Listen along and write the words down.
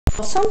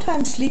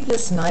Sometimes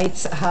sleepless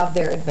nights have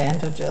their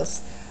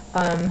advantages.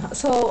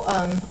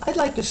 I'd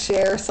like to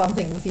share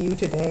something with you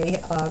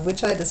today,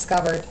 which I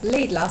discovered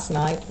late last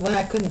night when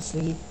I couldn't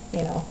sleep,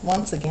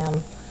 once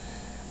again.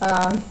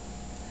 Um,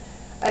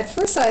 at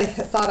first I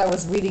thought I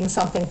was reading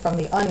something from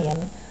The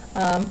Onion,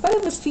 but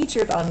it was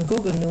featured on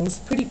Google News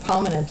pretty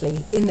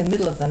prominently in the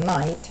middle of the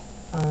night,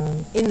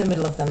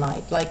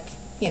 like,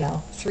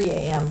 3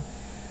 a.m.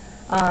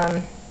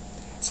 Um,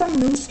 some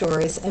news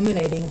stories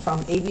emanating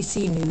from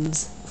ABC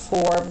News,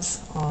 Forbes,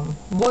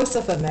 Voice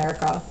of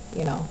America,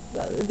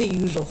 the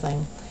usual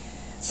thing.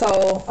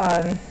 So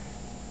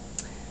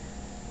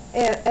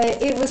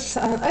it was,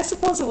 I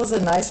suppose it was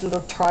a nice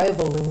little trial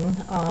balloon,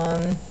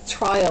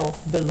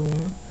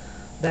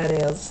 that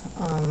is,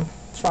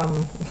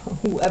 from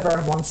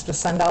whoever wants to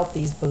send out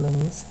these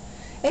balloons.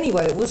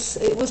 Anyway, it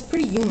was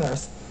pretty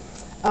humorous.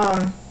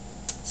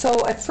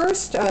 So at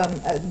first,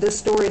 the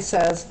story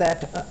says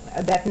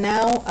that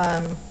now,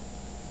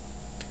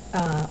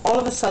 all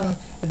of a sudden,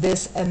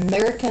 this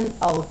American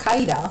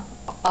Al-Qaeda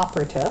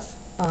operative,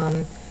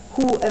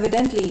 who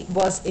evidently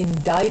was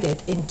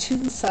indicted in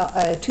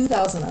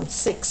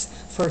 2006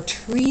 for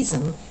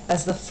treason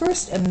as the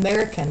first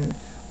American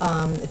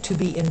to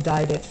be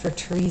indicted for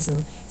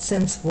treason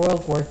since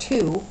World War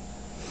II.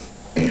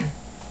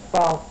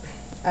 Well,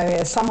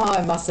 somehow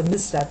I must have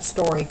missed that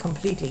story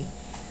completely.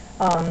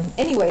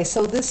 Anyway,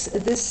 so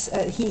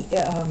he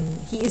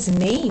is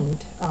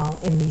named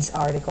in these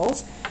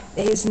articles.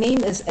 His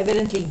name is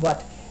evidently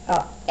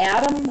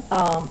Adam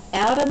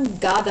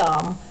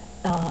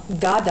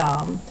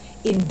Gadam,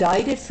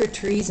 indicted for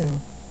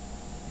treason.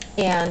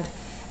 And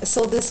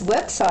so this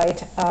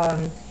website,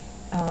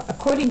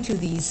 according to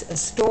these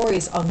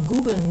stories on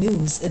Google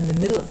News in the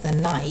middle of the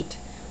night,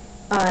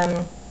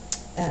 there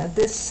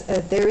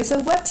is a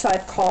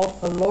website called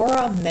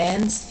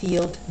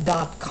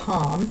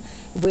lauramansfield.com,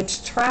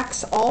 which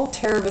tracks all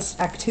terrorist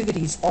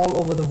activities all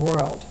over the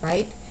world,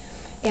 right?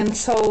 And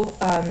so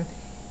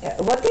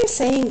what they're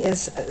saying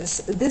is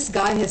this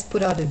guy has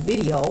put out a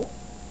video,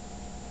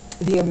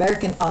 the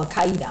American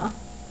Al-Qaeda,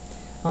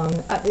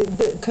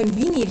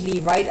 conveniently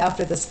right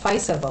after this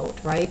FISA vote,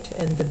 right,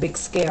 and the big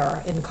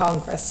scare in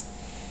Congress.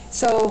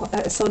 So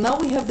now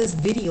we have this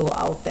video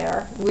out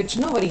there, which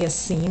nobody has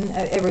seen.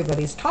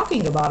 Everybody's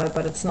talking about it,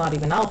 but it's not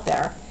even out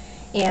there.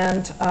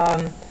 And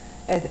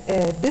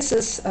this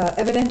is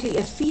evidently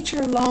a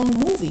feature-long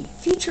movie.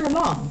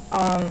 Feature-long,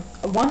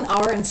 1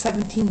 hour and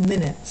 17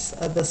 minutes,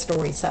 the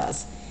story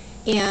says.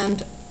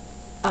 And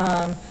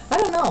I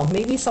don't know,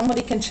 maybe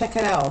somebody can check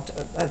it out.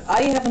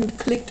 I haven't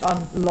clicked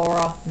on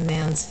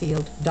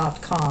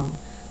lauramansfield.com,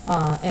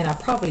 and I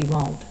probably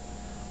won't,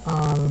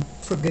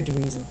 for good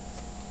reason.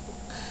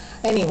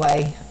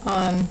 Anyway,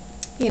 so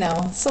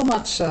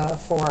much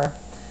for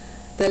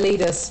the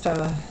latest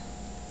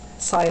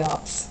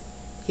Psy-ops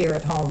here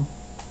at home.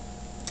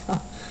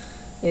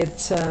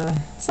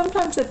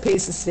 Sometimes it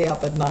pays to stay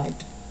up at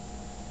night.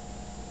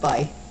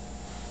 Bye.